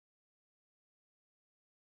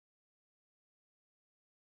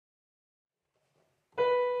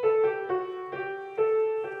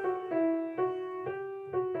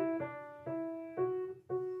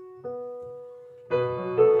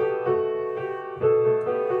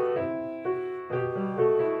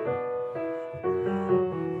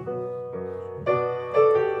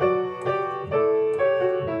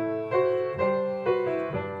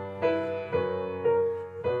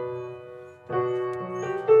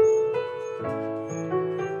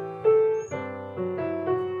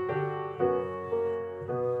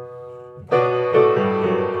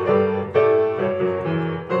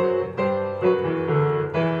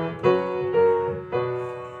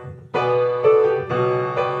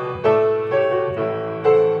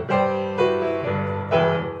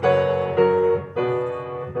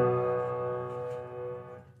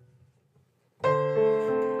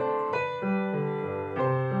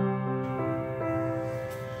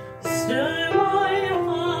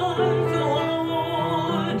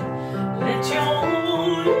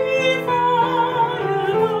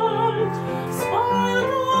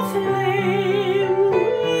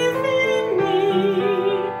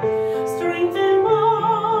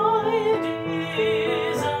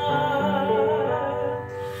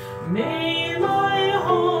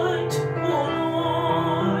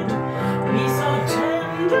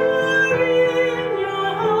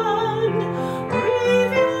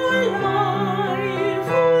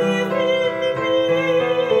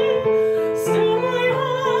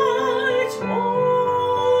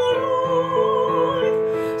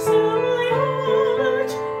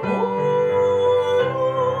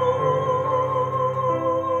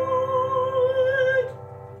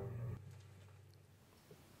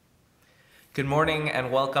Good morning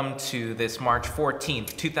and welcome to this March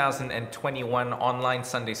 14th, 2021 online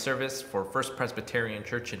Sunday service for First Presbyterian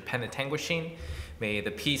Church in Penetanguishene. May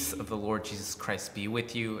the peace of the Lord Jesus Christ be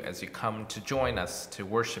with you as you come to join us to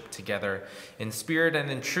worship together in spirit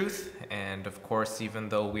and in truth. And of course, even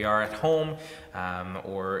though we are at home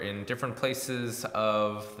or in different places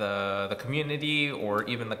of the community or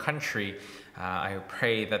even the country, I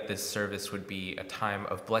pray that this service would be a time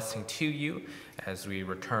of blessing to you as we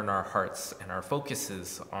return our hearts and our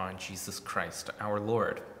focuses on Jesus Christ, our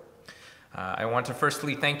Lord. I want to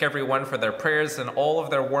firstly thank everyone for their prayers and all of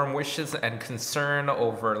their warm wishes and concern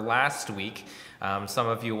over last week. Some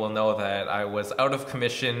of you will know that I was out of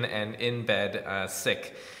commission and in bed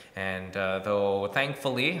sick. And though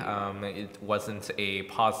thankfully it wasn't a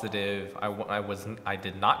positive, I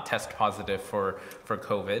did not test positive for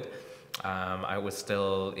COVID. I was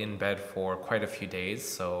still in bed for quite a few days,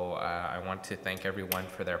 so I want to thank everyone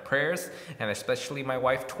for their prayers, and especially my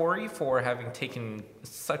wife Tori for having taken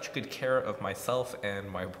such good care of myself and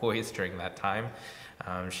my boys during that time.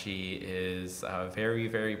 She is very,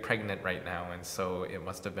 very pregnant right now, and so it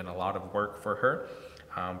must have been a lot of work for her.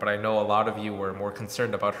 But I know a lot of you were more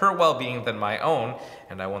concerned about her well-being than my own,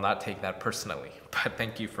 and I will not take that personally. But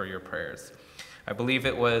thank you for your prayers. I believe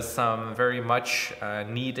it was some very much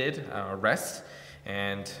needed rest,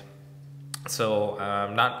 and so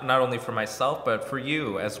not only for myself, but for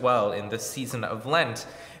you as well in this season of Lent,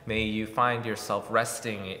 may you find yourself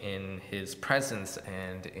resting in His presence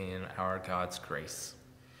and in our God's grace.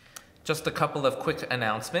 Just a couple of quick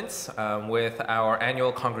announcements. With our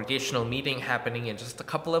annual congregational meeting happening in just a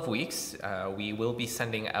couple of weeks, we will be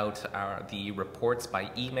sending out the reports by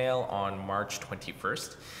email on March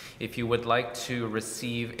 21st. If you would like to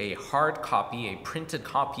receive a hard copy, a printed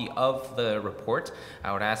copy of the report,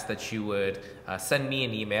 I would ask that you would send me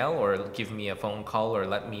an email or give me a phone call or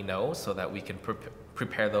let me know so that we can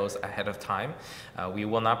prepare those ahead of time. We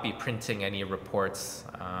will not be printing any reports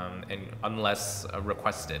unless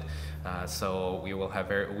requested. So we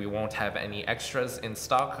won't have any extras in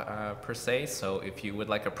stock per se. So if you would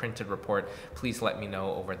like a printed report, please let me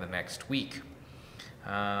know over the next week.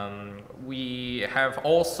 We have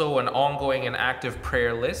also an ongoing and active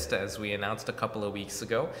prayer list, as we announced a couple of weeks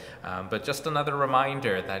ago, but just another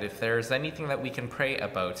reminder that if there's anything that we can pray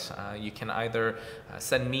about, you can either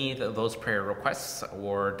send me those prayer requests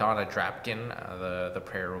or Donna Drapkin the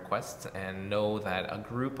prayer requests, and know that a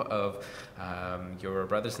group of your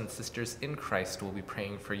brothers and sisters in Christ will be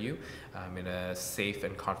praying for you in a safe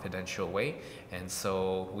and confidential way. And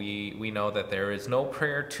so we know that there is no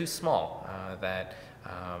prayer too small that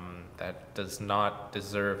does not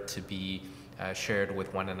deserve to be shared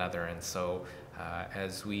with one another. And so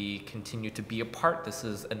as we continue to be apart, this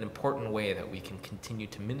is an important way that we can continue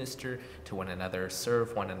to minister to one another,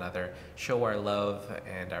 serve one another, show our love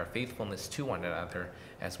and our faithfulness to one another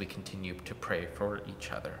as we continue to pray for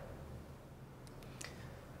each other.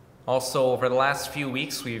 Also, over the last few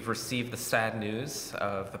weeks, we've received the sad news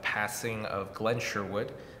of the passing of Glenn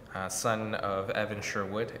Sherwood, son of Evan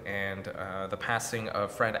Sherwood, and the passing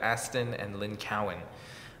of Fred Aston and Lynn Cowan.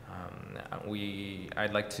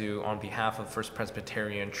 I'd like to, on behalf of First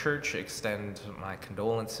Presbyterian Church, extend our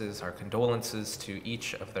condolences to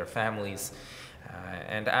each of their families,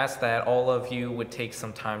 and ask that all of you would take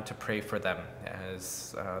some time to pray for them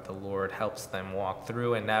as the Lord helps them walk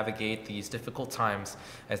through and navigate these difficult times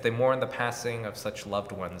as they mourn the passing of such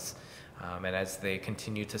loved ones, and as they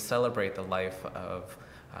continue to celebrate the life of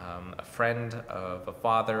a friend, of a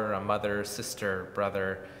father, a mother, sister,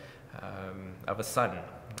 brother, of a son.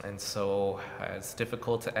 And so, as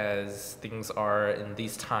difficult as things are in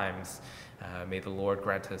these times, may the Lord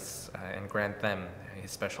grant us and grant them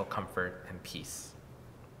His special comfort and peace.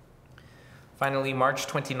 Finally, March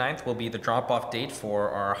 29th will be the drop-off date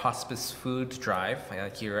for our hospice food drive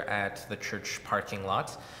here at the church parking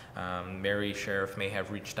lot. Mary Sheriff may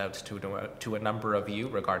have reached out to a number of you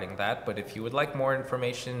regarding that, but if you would like more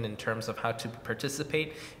information in terms of how to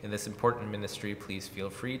participate in this important ministry, please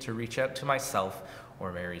feel free to reach out to myself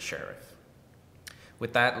or Mary Sheriff.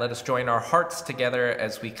 With that, let us join our hearts together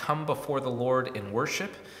as we come before the Lord in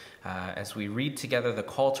worship, as we read together the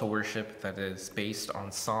call to worship that is based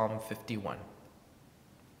on Psalm 51.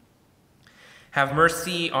 Have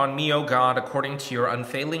mercy on me, O God, according to your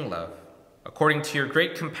unfailing love. According to your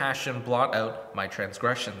great compassion, blot out my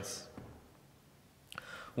transgressions.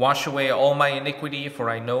 Wash away all my iniquity, for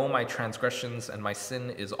I know my transgressions, and my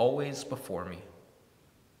sin is always before me.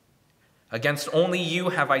 Against only you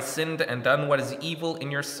have I sinned and done what is evil in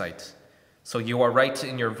your sight. So you are right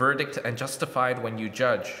in your verdict and justified when you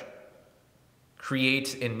judge.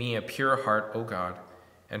 Create in me a pure heart, O God,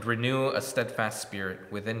 and renew a steadfast spirit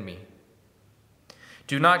within me.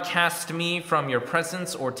 Do not cast me from your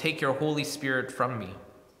presence or take your Holy Spirit from me.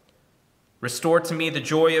 Restore to me the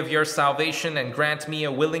joy of your salvation and grant me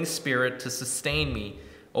a willing spirit to sustain me.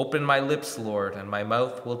 Open my lips, Lord, and my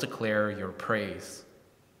mouth will declare your praise.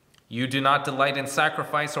 You do not delight in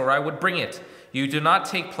sacrifice, or I would bring it. You do not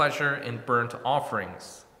take pleasure in burnt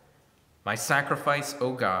offerings. My sacrifice,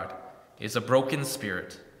 O God, is a broken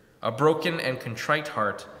spirit, a broken and contrite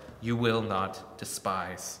heart you will not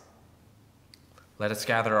despise. Let us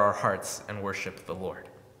gather our hearts and worship the Lord.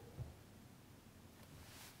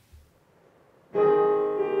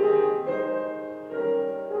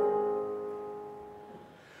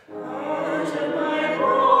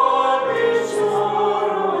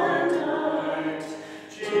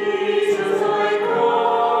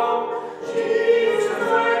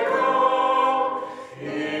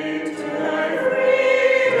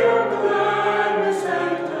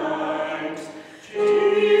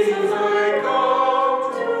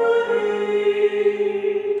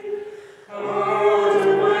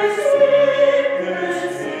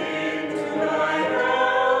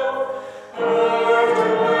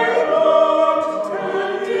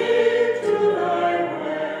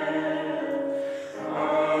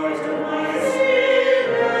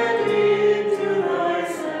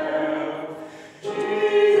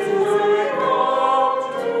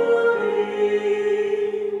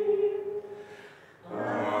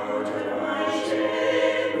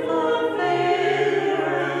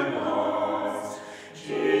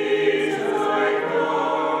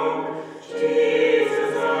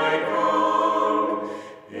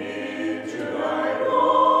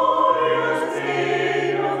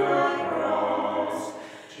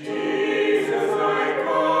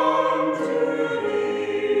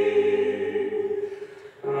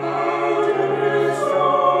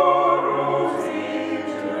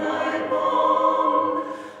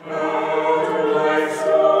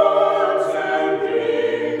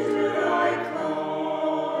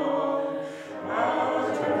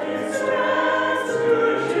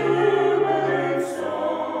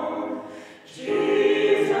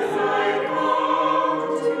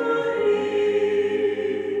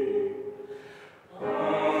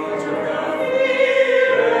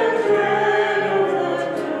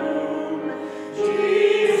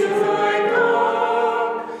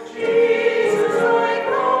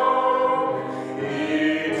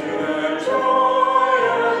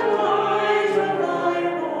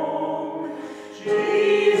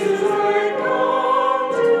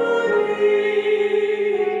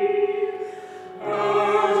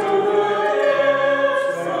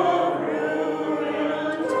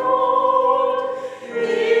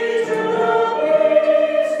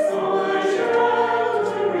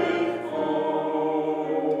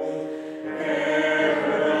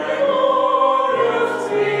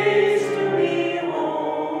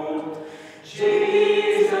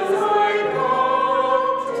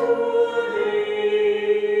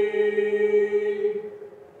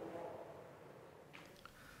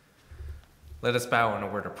 Let us bow in a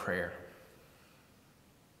word of prayer.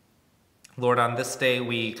 Lord, on this day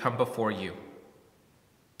we come before you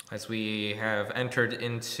as we have entered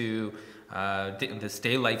into this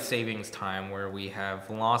daylight savings time where we have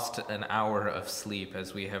lost an hour of sleep,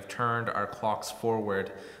 as we have turned our clocks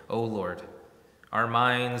forward, O Lord. Our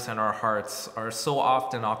minds and our hearts are so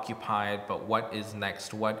often occupied, but what is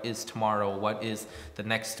next? What is tomorrow? What is the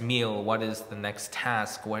next meal? What is the next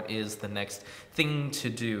task? What is the next thing to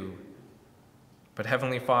do? But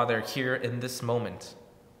Heavenly Father, here in this moment,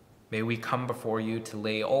 may we come before you to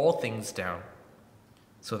lay all things down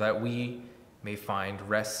so that we may find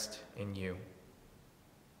rest in you.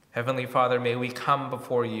 Heavenly Father, may we come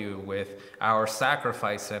before you with our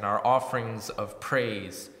sacrifice and our offerings of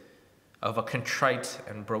praise, of a contrite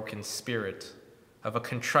and broken spirit, of a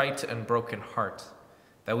contrite and broken heart,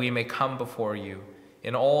 that we may come before you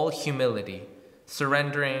in all humility,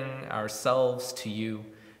 surrendering ourselves to you,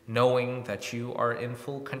 knowing that you are in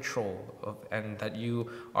full control and that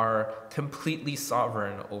you are completely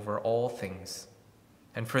sovereign over all things.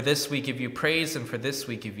 And for this we give you praise, and for this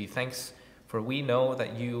we give you thanks, for we know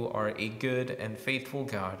that you are a good and faithful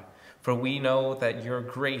God. For we know that your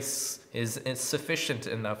grace is sufficient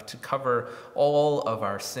enough to cover all of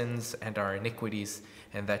our sins and our iniquities,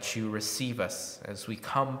 and that you receive us as we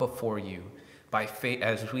come before you by faith,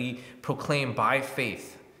 as we proclaim by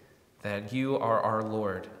faith that you are our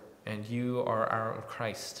Lord and you are our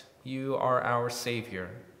Christ. You are our Savior.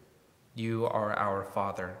 You are our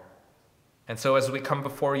Father. And so as we come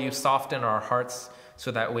before you, soften our hearts so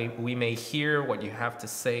that we may hear what you have to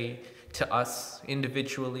say to us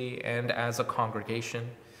individually and as a congregation.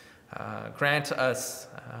 Grant us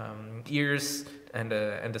ears and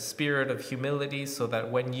a spirit of humility so that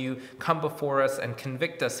when you come before us and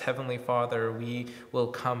convict us, Heavenly Father, we will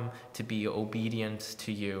come to be obedient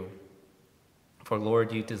to you. For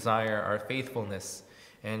Lord, you desire our faithfulness,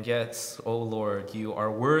 and yes, O Lord, you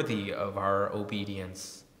are worthy of our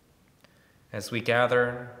obedience. As we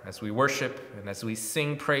gather, as we worship, and as we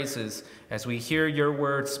sing praises, as we hear your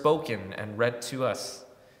word spoken and read to us,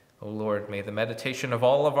 O Lord, may the meditation of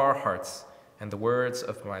all of our hearts and the words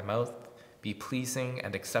of my mouth be pleasing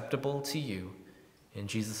and acceptable to you. In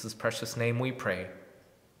Jesus' precious name we pray.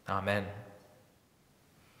 Amen.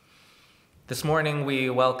 This morning we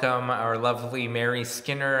welcome our lovely Mary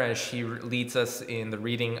Skinner as she leads us in the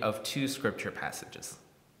reading of two scripture passages.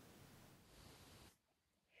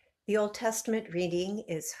 The Old Testament reading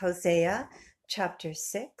is Hosea chapter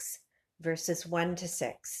 6, verses 1 to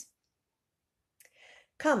 6.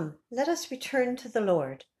 Come, let us return to the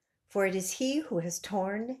Lord, for it is he who has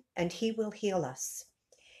torn, and he will heal us.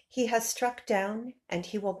 He has struck down, and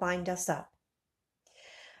he will bind us up.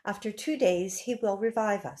 After 2 days he will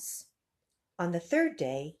revive us. On the third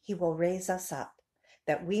day he will raise us up,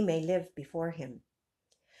 that we may live before him.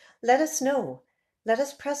 Let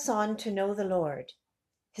us press on to know the Lord.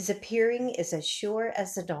 His appearing is as sure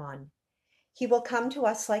as the dawn. He will come to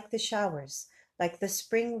us like the showers, like the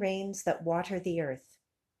spring rains that water the earth.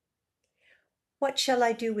 What shall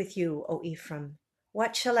I do with you, O Ephraim?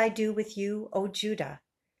 What shall I do with you, O Judah?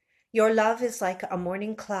 Your love is like a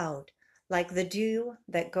morning cloud, like the dew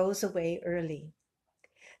that goes away early.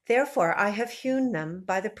 Therefore I have hewn them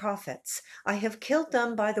by the prophets. I have killed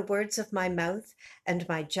them by the words of my mouth, and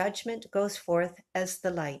my judgment goes forth as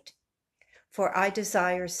the light. For I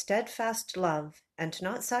desire steadfast love and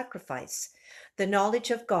not sacrifice, the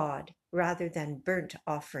knowledge of God rather than burnt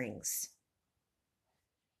offerings.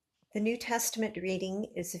 The New Testament reading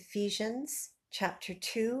is Ephesians chapter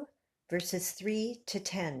 2, verses 3 to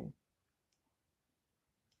 10.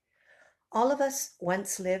 All of us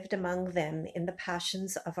once lived among them in the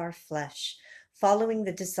passions of our flesh, following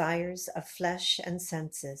the desires of flesh and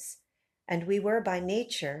senses, and we were by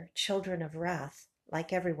nature children of wrath,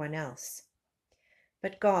 like everyone else.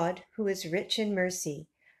 But God, who is rich in mercy,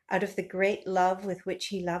 out of the great love with which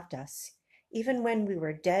he loved us, even when we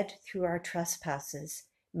were dead through our trespasses,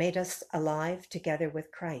 made us alive together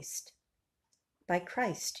with Christ. By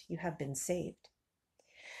Christ you have been saved,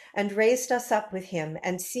 and raised us up with him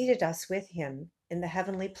and seated us with him in the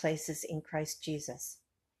heavenly places in Christ Jesus,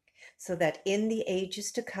 so that in the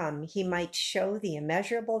ages to come he might show the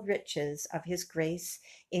immeasurable riches of his grace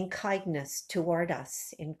in kindness toward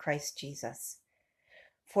us in Christ Jesus.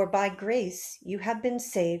 For by grace you have been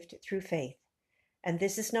saved through faith, and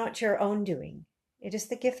this is not your own doing. It is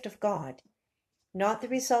the gift of God, not the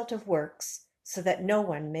result of works, so that no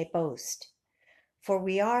one may boast. For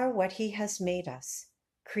we are what he has made us,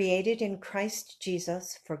 created in Christ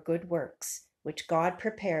Jesus for good works, which God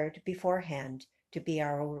prepared beforehand to be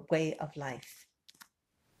our way of life.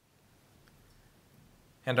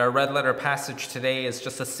 And our red letter passage today is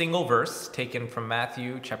just a single verse taken from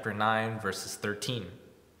Matthew chapter 9, verses 13.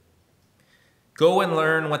 Go and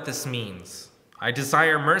learn what this means. I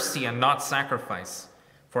desire mercy and not sacrifice,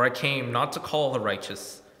 for I came not to call the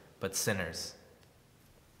righteous, but sinners.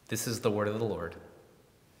 This is the word of the Lord.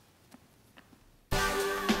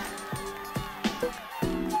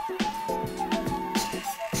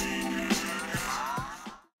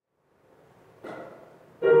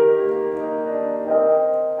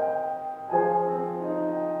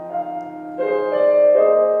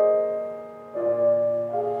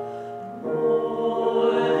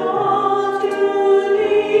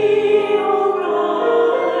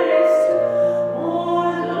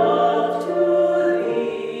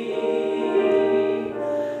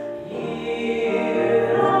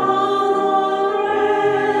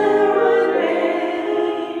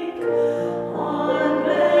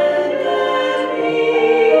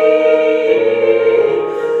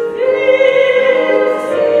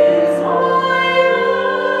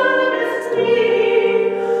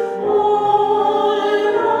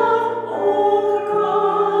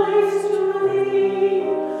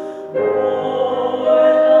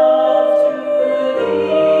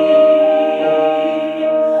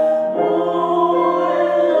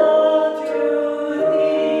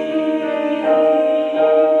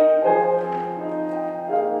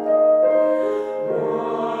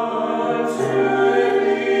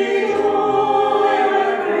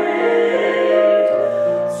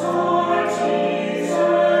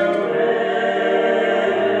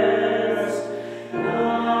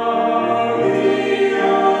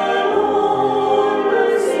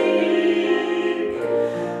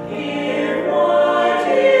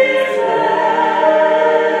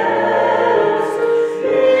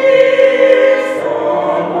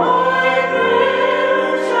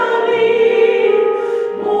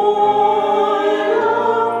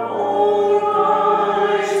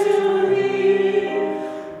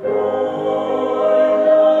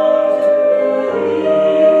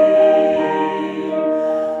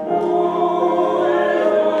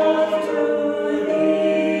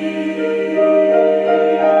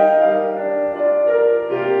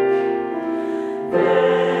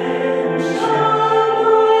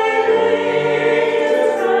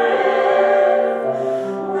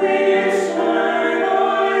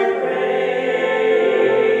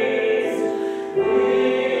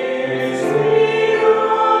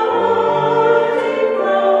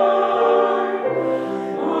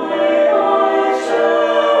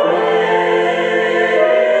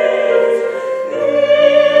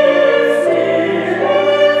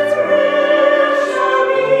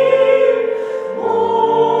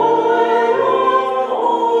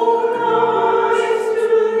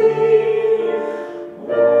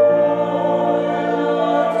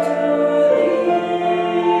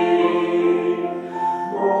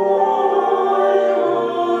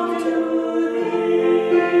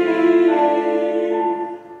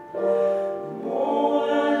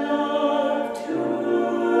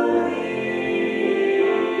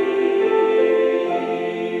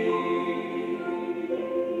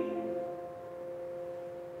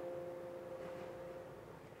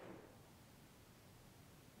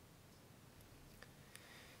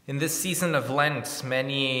 In this season of Lent,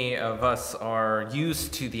 many of us are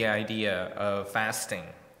used to the idea of fasting,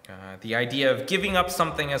 the idea of giving up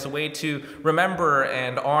something as a way to remember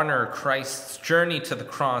and honor Christ's journey to the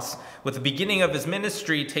cross, with the beginning of his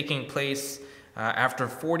ministry taking place after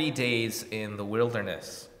 40 days in the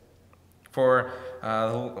wilderness. For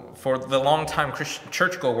the longtime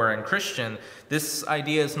churchgoer and Christian, this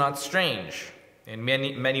idea is not strange. In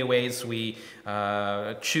many ways, we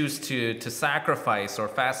choose to sacrifice or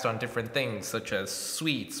fast on different things, such as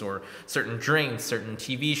sweets or certain drinks, certain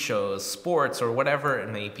TV shows, sports, or whatever it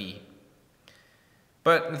may be.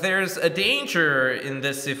 But there's a danger in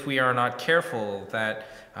this if we are not careful, that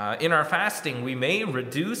in our fasting we may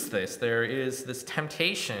reduce this. There is this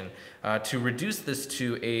temptation to reduce this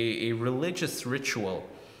to a religious ritual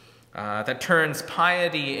that turns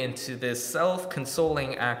piety into this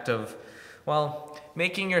self-consoling act of, well,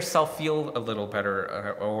 making yourself feel a little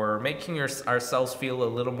better or making ourselves feel a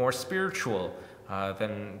little more spiritual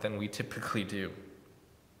than we typically do.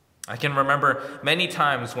 I can remember many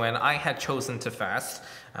times when I had chosen to fast,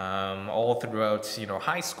 all throughout,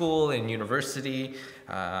 high school and university.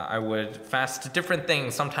 I would fast different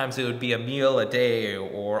things. Sometimes it would be a meal a day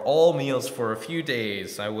or all meals for a few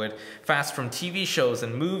days. I would fast from TV shows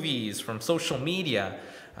and movies, from social media.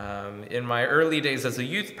 In my early days as a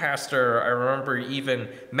youth pastor, I remember even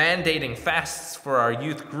mandating fasts for our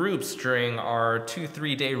youth groups during our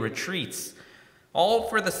 2-3 day retreats, all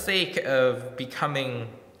for the sake of becoming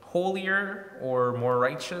holier or more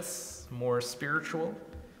righteous, more spiritual.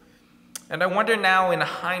 And I wonder now in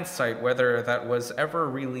hindsight whether that was ever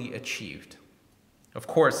really achieved. Of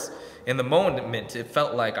course, in the moment, it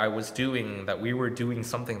felt like we were doing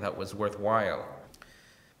something that was worthwhile.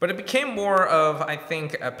 But it became more of, I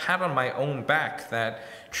think, a pat on my own back than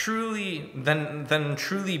truly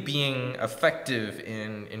being effective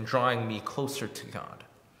in drawing me closer to God.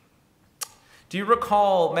 Do you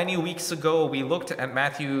recall many weeks ago we looked at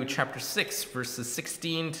Matthew chapter 6, verses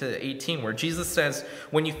 16 to 18, where Jesus says,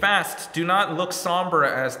 "When you fast, do not look somber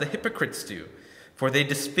as the hypocrites do, for they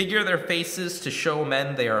disfigure their faces to show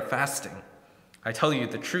men they are fasting. I tell you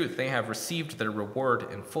the truth, they have received their reward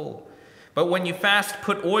in full. But when you fast,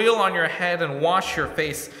 put oil on your head and wash your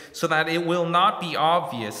face, so that it will not be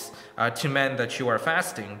obvious to men that you are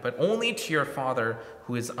fasting, but only to your Father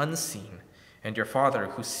who is unseen. And your Father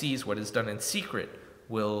who sees what is done in secret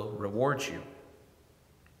will reward you."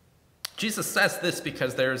 Jesus says this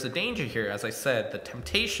because there is a danger here, as I said, the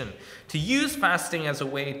temptation to use fasting as a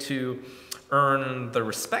way to earn the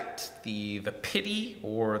respect, the pity,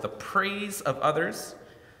 or the praise of others.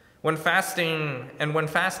 When fasting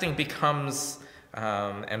becomes,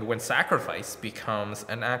 and when sacrifice becomes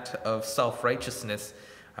an act of self-righteousness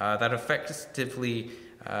that effectively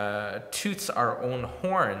toots our own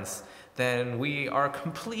horns, then we are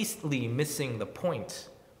completely missing the point.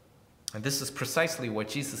 And this is precisely what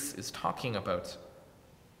Jesus is talking about.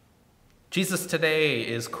 Jesus today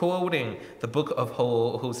is quoting the book of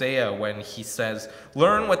Hosea when he says,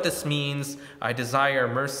 "Learn what this means. I desire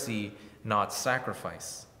mercy, not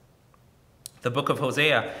sacrifice." The book of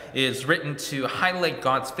Hosea is written to highlight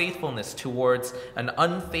God's faithfulness towards an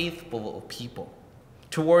unfaithful people,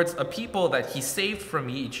 towards a people that he saved from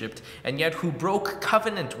Egypt, and yet who broke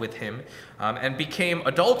covenant with him and became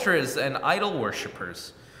adulterers and idol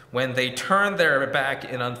worshippers when they turned their back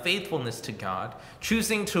in unfaithfulness to God,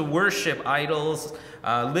 choosing to worship idols,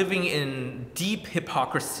 living in deep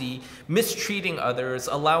hypocrisy, mistreating others,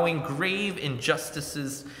 allowing grave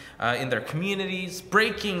injustices in their communities,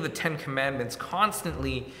 breaking the 10 Commandments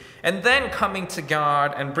constantly, and then coming to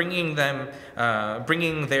God and bringing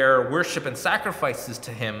their worship and sacrifices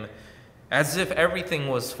to him as if everything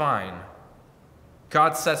was fine.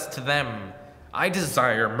 God says to them, "I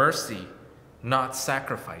desire mercy, not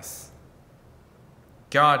sacrifice."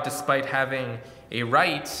 God, despite having a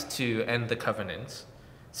right to end the covenant,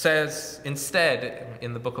 says instead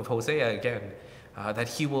in the book of Hosea again that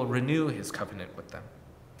he will renew his covenant with them.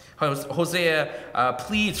 Hosea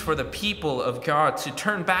pleads for the people of God to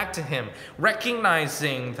turn back to him,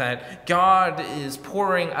 recognizing that God is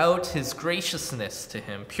pouring out his graciousness to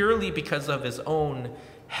him purely because of his own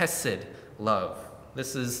hesed love.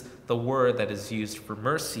 This is the word that is used for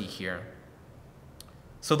mercy here.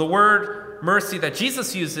 So the word mercy that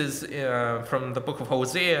Jesus uses from the book of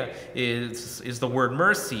Hosea is the word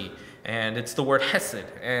mercy, and it's the word hesed.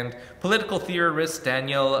 And political theorist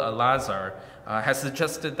Daniel Lazar has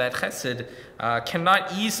suggested that chesed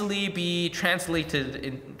cannot easily be translated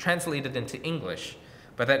into English,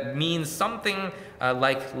 but that means something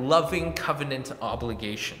like loving covenant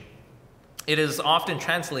obligation. It is often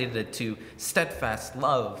translated to steadfast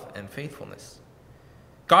love and faithfulness.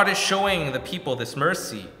 God is showing the people this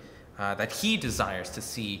mercy that he desires to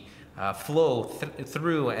see flow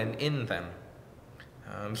through and in them.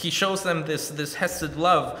 He shows them this hesed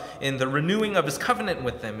love in the renewing of his covenant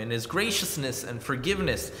with them, in his graciousness and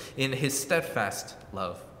forgiveness, in his steadfast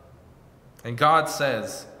love. And God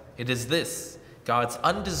says, it is this, God's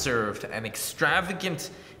undeserved and extravagant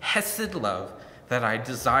hesed love, that I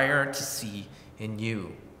desire to see in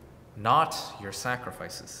you, not your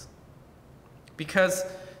sacrifices. Because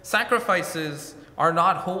sacrifices are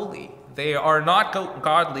not holy. They are not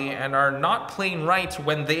godly and are not plain right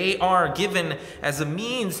when they are given as a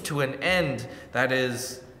means to an end that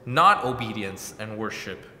is not obedience and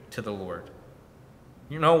worship to the Lord.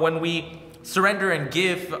 You know, when we surrender and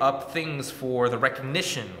give up things for the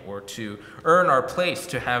recognition or to earn our place,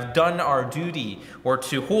 to have done our duty, or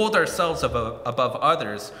to hold ourselves above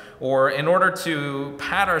others, or in order to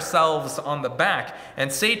pat ourselves on the back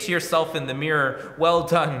and say to yourself in the mirror, well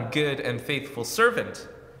done, good and faithful servant.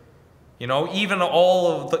 You know, even though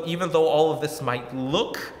all of this might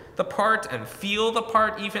look the part and feel the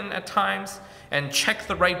part even at times, and check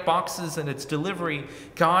the right boxes in its delivery,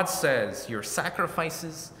 God says, your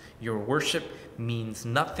sacrifices, your worship means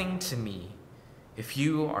nothing to me if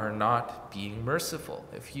you are not being merciful,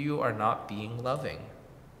 if you are not being loving.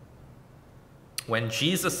 When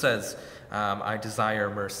Jesus says, I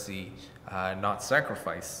desire mercy, not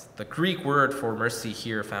sacrifice, the Greek word for mercy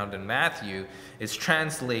here found in Matthew is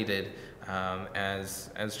translated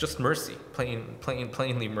as just mercy,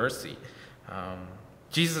 plainly mercy.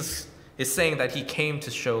 Jesus is saying that he came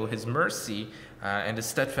to show his mercy and his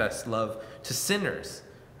steadfast love to sinners.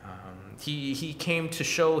 He came to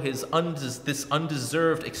show this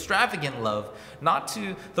undeserved, extravagant love, not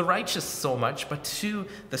to the righteous so much, but to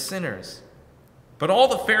the sinners. But all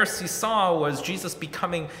the Pharisees saw was Jesus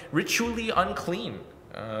becoming ritually unclean,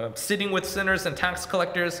 sitting with sinners and tax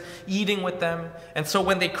collectors, eating with them. And so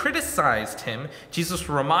when they criticized him, Jesus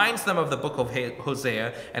reminds them of the book of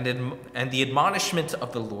Hosea and the admonishment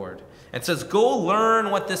of the Lord, and says, go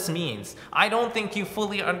learn what this means. I don't think you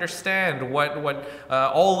fully understand what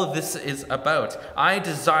all of this is about. I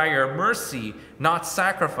desire mercy, not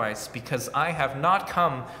sacrifice, because I have not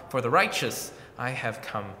come for the righteous, I have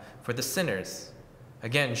come for the sinners.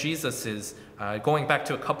 Again, Jesus is, going back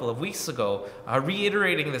to a couple of weeks ago,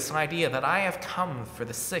 reiterating this idea that I have come for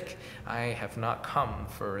the sick, I have not come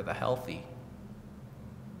for the healthy.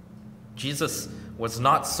 Jesus was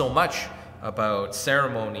not so much about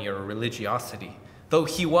ceremony or religiosity, though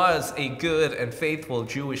he was a good and faithful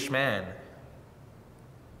Jewish man.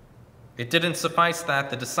 It didn't suffice that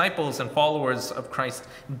the disciples and followers of Christ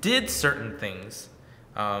did certain things,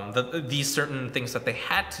 these certain things that they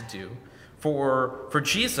had to do. For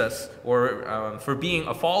Jesus, or for being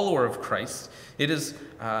a follower of Christ, it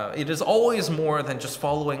is always more than just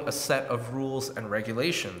following a set of rules and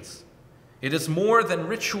regulations. It is more than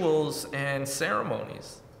rituals and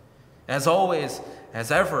ceremonies. As always,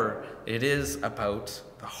 as ever, it is about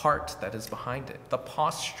the heart that is behind it, the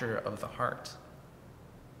posture of the heart.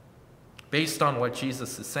 Based on what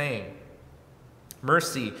Jesus is saying,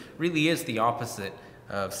 mercy really is the opposite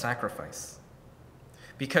of sacrifice.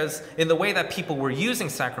 Because in the way that people were using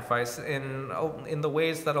sacrifice, in the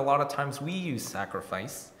ways that a lot of times we use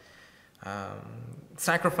sacrifice,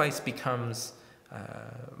 sacrifice becomes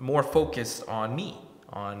more focused on me,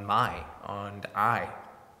 on I.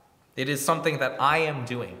 It is something that I am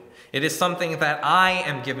doing. It is something that I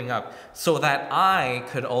am giving up so that I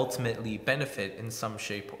could ultimately benefit in some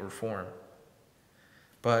shape or form.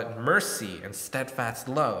 But mercy and steadfast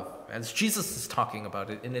love, as Jesus is talking about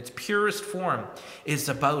it in its purest form, is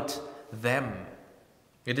about them.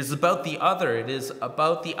 It is about the other. It is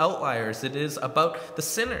about the outliers. It is about the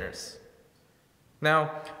sinners.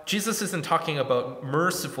 Now, Jesus isn't talking about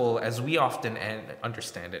merciful as we often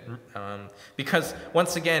understand it. Because,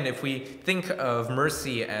 once again, if we think of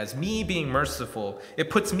mercy as me being merciful,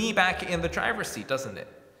 it puts me back in the driver's seat, doesn't it?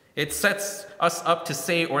 It sets us up to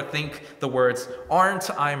say or think the words,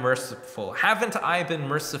 aren't I merciful? Haven't I been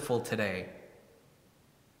merciful today?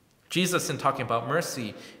 Jesus, in talking about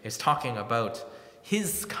mercy, is talking about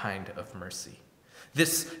his kind of mercy.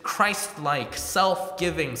 This Christ-like,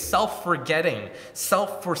 self-giving, self-forgetting,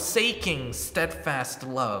 self-forsaking, steadfast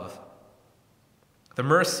love. The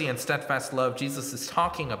mercy and steadfast love Jesus is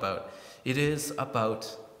talking about, it is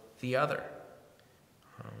about the other.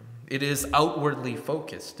 It is outwardly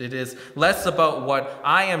focused. It is less about what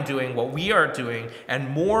I am doing, what we are doing, and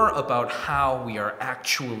more about how we are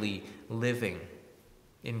actually living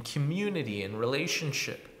in community, in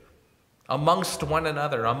relationship, amongst one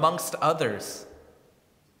another, amongst others.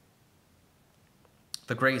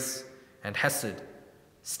 The grace and hesed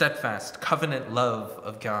steadfast, covenant love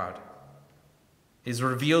of God is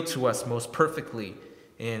revealed to us most perfectly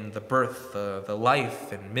in the birth, the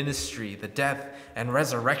life and ministry, the death and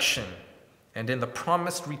resurrection, and in the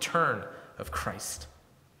promised return of Christ.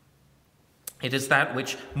 It is that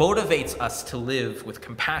which motivates us to live with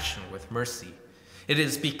compassion, with mercy. It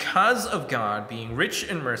is because of God being rich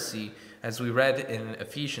in mercy, as we read in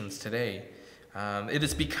Ephesians today. It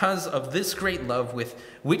is because of this great love with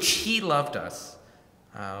which he loved us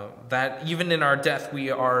that even in our death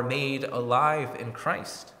we are made alive in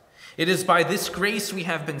Christ. It is by this grace we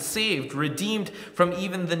have been saved, redeemed from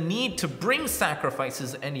even the need to bring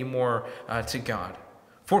sacrifices anymore to God.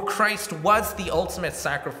 For Christ was the ultimate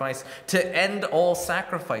sacrifice to end all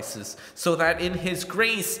sacrifices, so that in his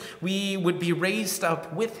grace we would be raised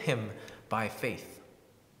up with him by faith.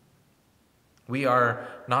 We are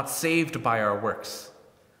not saved by our works.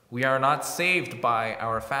 We are not saved by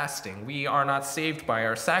our fasting. We are not saved by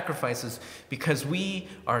our sacrifices, because we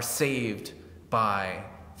are saved by,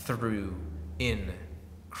 through, in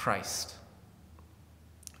Christ.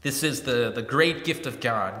 This is the great gift of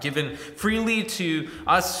God, given freely to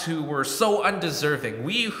us who were so undeserving.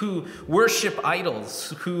 We who worship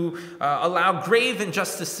idols, who allow grave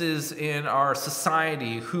injustices in our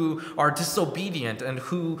society, who are disobedient, and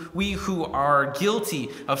we who are guilty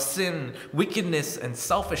of sin, wickedness, and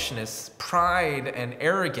selfishness, pride, and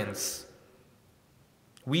arrogance.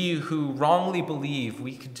 We who wrongly believe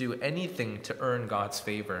we could do anything to earn God's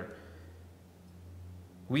favor.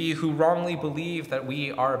 We who wrongly believe that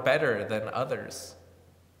we are better than others,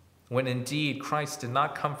 when indeed Christ did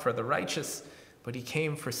not come for the righteous, but he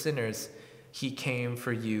came for sinners. He came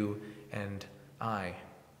for you and I.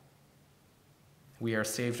 We are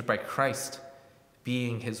saved by Christ,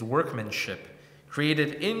 being his workmanship,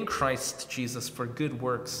 created in Christ Jesus for good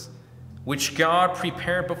works, which God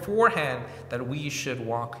prepared beforehand that we should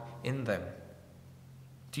walk in them.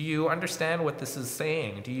 Do you understand what this is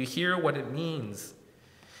saying? Do you hear what it means?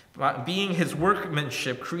 Being his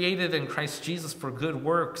workmanship, created in Christ Jesus for good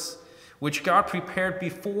works, which God prepared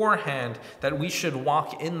beforehand that we should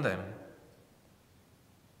walk in them.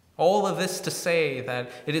 All of this to say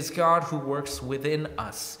that it is God who works within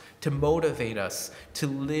us to motivate us to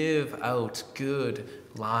live out good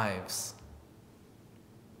lives.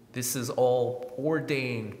 This is all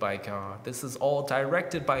ordained by God. This is all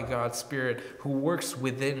directed by God's Spirit, who works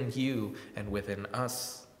within you and within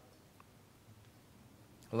us.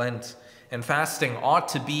 Lent and fasting ought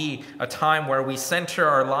to be a time where we center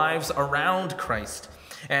our lives around Christ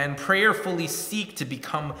and prayerfully seek to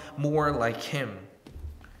become more like him.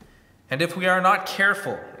 And if we are not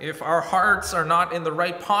careful, if our hearts are not in the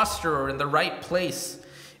right posture or in the right place,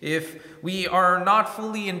 if we are not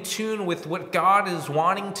fully in tune with what God is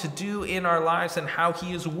wanting to do in our lives and how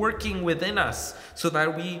he is working within us so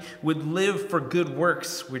that we would live for good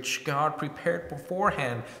works which God prepared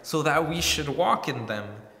beforehand so that we should walk in them,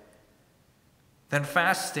 then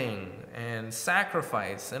fasting and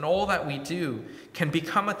sacrifice and all that we do can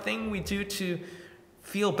become a thing we do to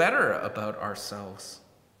feel better about ourselves.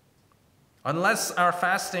 Unless our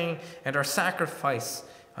fasting and our sacrifice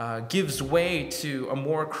gives way to a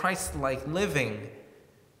more Christ-like living,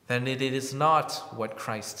 then it is not what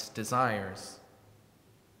Christ desires.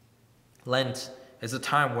 Lent is a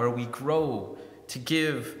time where we grow to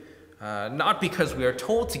give, not because we are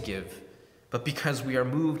told to give, but because we are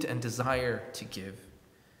moved and desire to give.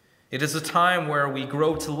 It is a time where we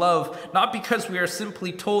grow to love, not because we are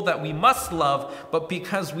simply told that we must love, but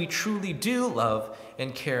because we truly do love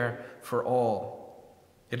and care for all.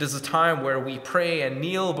 It is a time where we pray and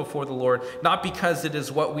kneel before the Lord, not because it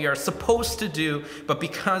is what we are supposed to do, but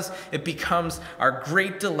because it becomes our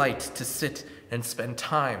great delight to sit and spend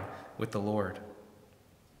time with the Lord.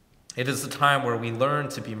 It is a time where we learn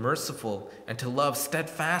to be merciful and to love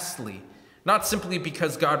steadfastly, not simply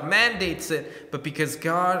because God mandates it, but because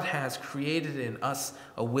God has created in us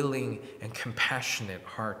a willing and compassionate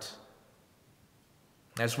heart.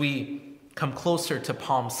 As we come closer to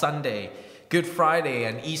Palm Sunday, Good Friday,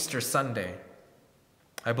 and Easter Sunday,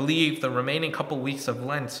 I believe the remaining couple weeks of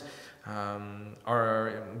Lent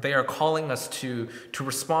are calling us to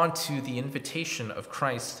respond to the invitation of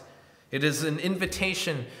Christ. It is an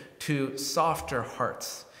invitation to softer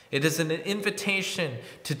hearts. It is an invitation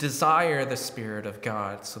to desire the Spirit of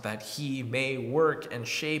God so that he may work and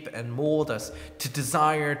shape and mold us to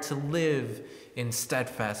desire to live in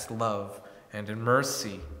steadfast love and in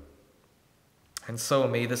mercy. And so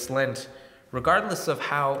may this Lent, regardless of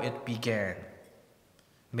how it began,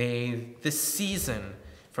 may this season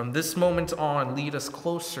from this moment on lead us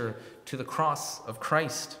closer to the cross of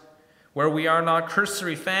Christ, where we are not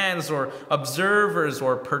cursory fans or observers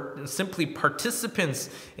or simply participants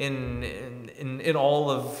in all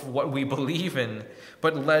of what we believe in,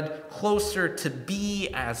 but led closer to be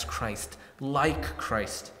as Christ, like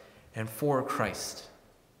Christ, and for Christ.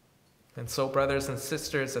 And so, brothers and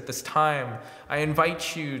sisters, at this time, I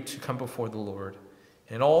invite you to come before the Lord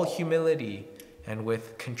in all humility and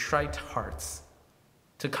with contrite hearts,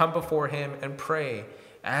 to come before him and pray,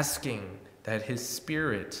 asking that his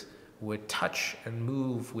Spirit would touch and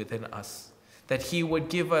move within us, that he would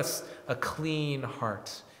give us a clean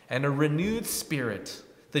heart and a renewed spirit,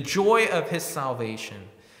 the joy of his salvation,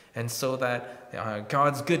 and so that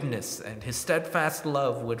God's goodness and his steadfast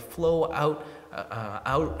love would flow out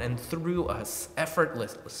and through us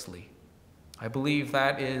effortlessly. I believe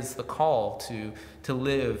that is the call to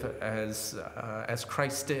live as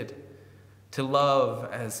Christ did, to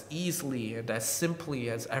love as easily and as simply,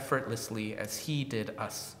 as effortlessly as he did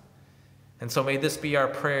us. And so may this be our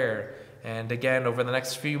prayer. And again, over the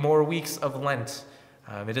next few more weeks of Lent,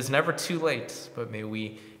 it is never too late, but may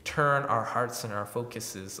we turn our hearts and our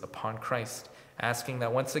focuses upon Christ, asking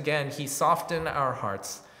that once again he soften our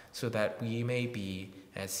hearts so that we may be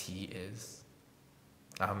as he is.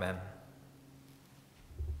 Amen.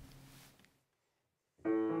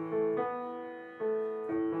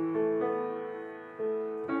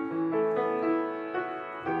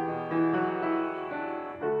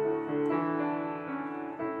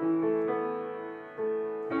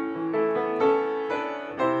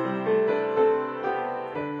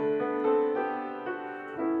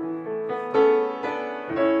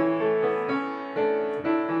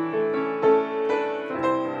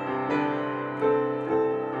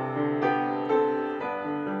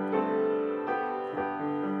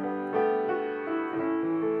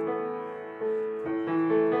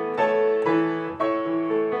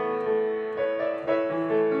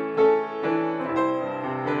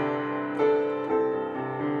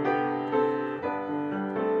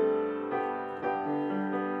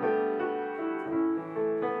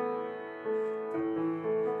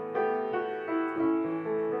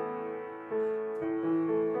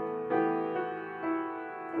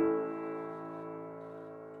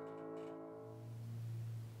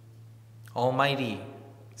 Almighty,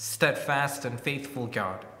 steadfast and faithful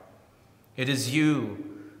God, it is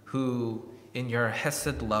you who, in your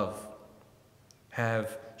hesed love,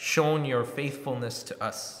 have shown your faithfulness to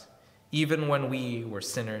us, even when we were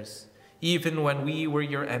sinners, even when we were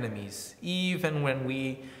your enemies, even when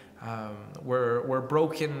we were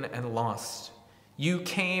broken and lost. You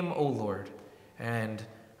came, O Lord, and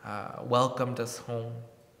welcomed us home.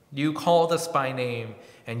 You called us by name,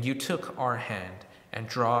 and you took our hand and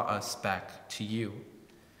draw us back to you.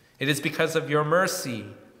 It is because of your mercy,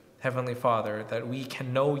 Heavenly Father, that we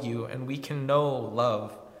can know you and we can know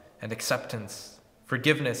love and acceptance,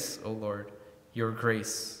 forgiveness, O Lord, your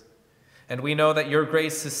grace. And we know that your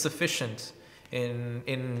grace is sufficient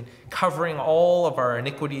in covering all of our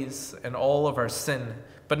iniquities and all of our sin.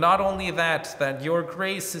 But not only that your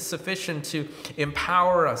grace is sufficient to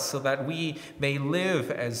empower us so that we may live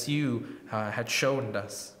as you had shown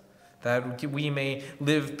us, that we may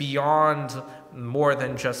live beyond more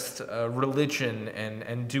than just religion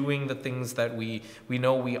and doing the things that we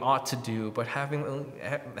know we ought to do, but having,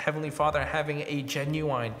 Heavenly Father, having a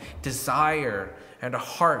genuine desire and a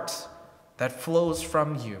heart that flows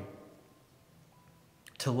from you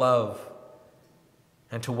to love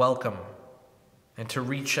and to welcome and to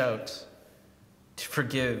reach out, to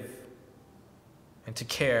forgive and to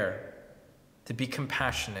care, to be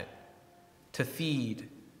compassionate, to feed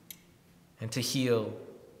and to heal,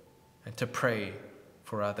 and to pray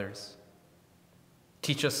for others.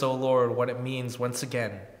 Teach us, O Lord, what it means once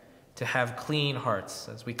again to have clean hearts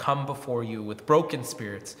as we come before you with broken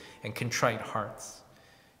spirits and contrite hearts.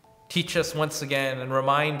 Teach us once again and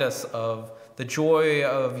remind us of the joy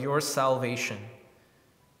of your salvation.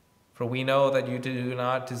 For we know that you do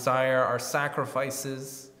not desire our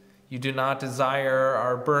sacrifices, you do not desire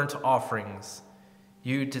our burnt offerings,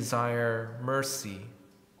 you desire mercy.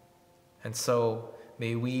 And so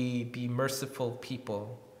may we be merciful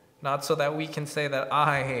people, not so that we can say that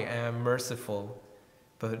I am merciful,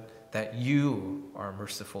 but that you are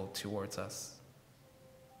merciful towards us.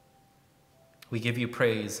 We give you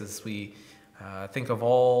praise as we think of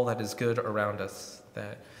all that is good around us,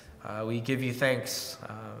 that we give you thanks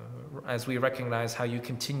as we recognize how you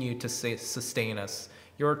continue to sustain us,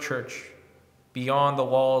 your church, beyond the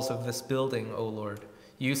walls of this building, O Lord.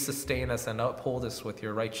 You sustain us and uphold us with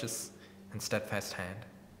your righteous and steadfast hand.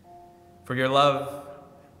 For your love,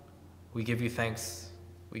 we give you thanks.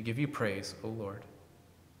 We give you praise, O Lord.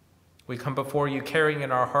 We come before you carrying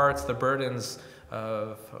in our hearts the burdens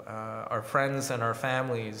of our friends and our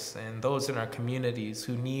families and those in our communities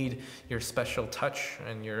who need your special touch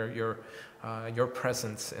and your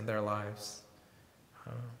presence in their lives.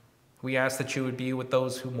 We ask that you would be with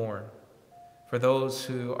those who mourn, for those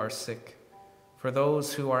who are sick, for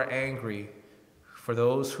those who are angry, for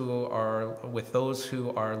those who are with those who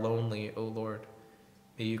are lonely, O Lord.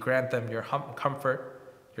 May you grant them your comfort,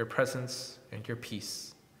 your presence, and your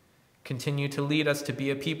peace. Continue to lead us to be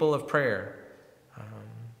a people of prayer,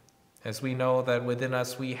 as we know that within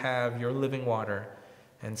us we have your living water,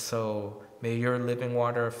 and so may your living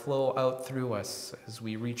water flow out through us as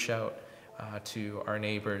we reach out to our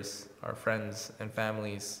neighbors, our friends and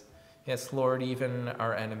families. Yes, Lord, even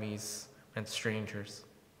our enemies and strangers.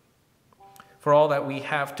 For all that we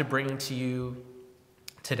have to bring to you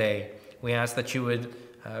today, we ask that you would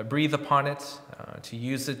breathe upon it, to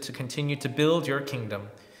use it to continue to build your kingdom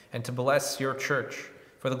and to bless your church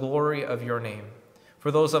for the glory of your name. For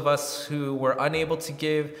those of us who were unable to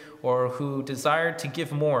give or who desired to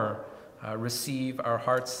give more, receive our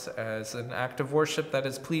hearts as an act of worship that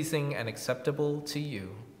is pleasing and acceptable to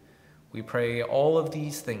you. We pray all of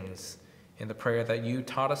these things in the prayer that you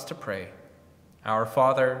taught us to pray. Our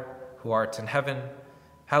Father, who art in heaven,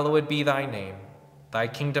 hallowed be thy name. Thy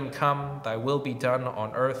kingdom come, thy will be done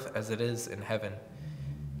on earth as it is in heaven.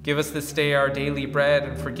 Give us this day our daily bread,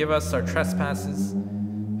 and forgive us our trespasses,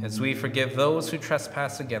 as we forgive those who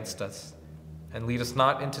trespass against us. And lead us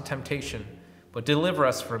not into temptation, but deliver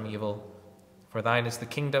us from evil. For thine is the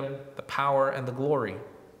kingdom, the power, and the glory,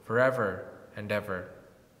 forever and ever.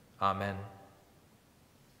 Amen.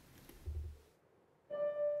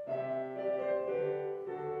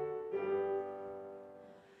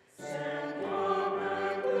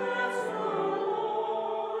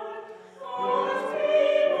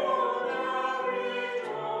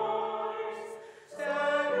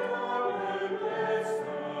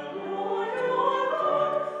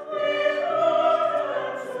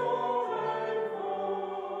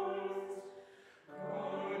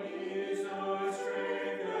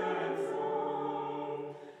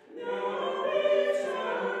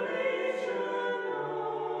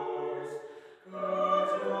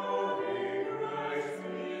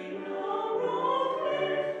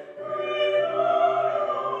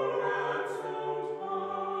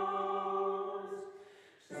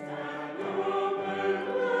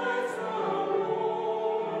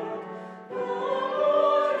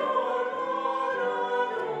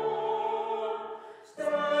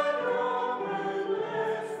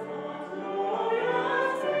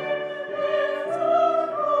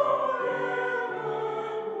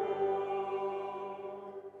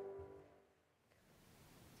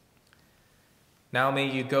 Now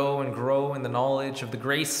may you go and grow in the knowledge of the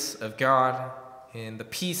grace of God, in the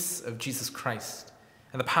peace of Jesus Christ,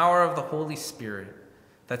 and the power of the Holy Spirit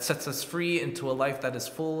that sets us free into a life that is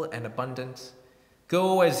full and abundant.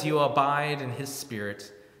 Go as you abide in his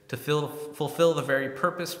Spirit to fulfill the very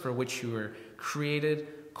purpose for which you were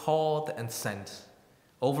created, called, and sent,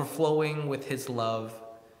 overflowing with his love,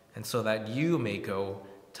 and so that you may go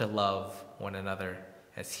to love one another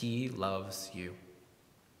as he loves you.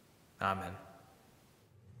 Amen.